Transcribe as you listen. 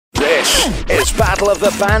It's Battle of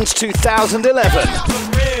the Bands 2011.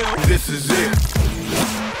 This is it.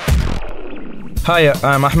 Hi,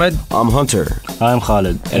 I'm Ahmed. I'm Hunter. I'm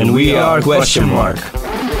Khalid. And we are Question Mark.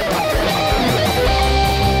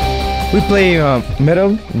 We play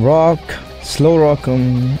metal, rock, slow rock,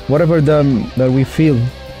 whatever that we feel,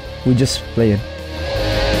 we just play it.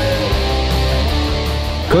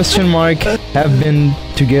 Question Mark have been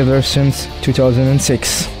together since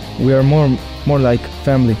 2006. We are more like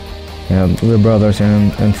family. We're brothers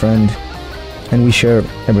and friends, and we share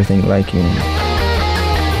everything like you.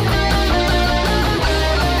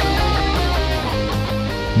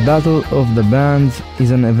 Battle of the Bands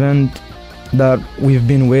is an event that we've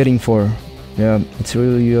been waiting for. It's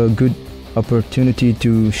really a good opportunity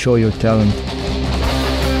to show your talent.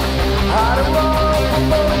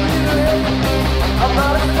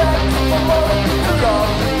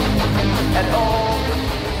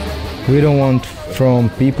 We don't want from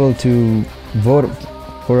people to vote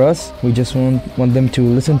for us. We just want them to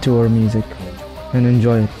listen to our music and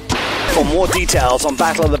enjoy it. For more details on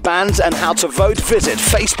Battle of the Bands and how to vote, visit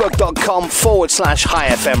facebook.com/Hi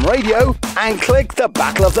FM Radio and click the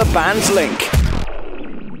Battle of the Bands link.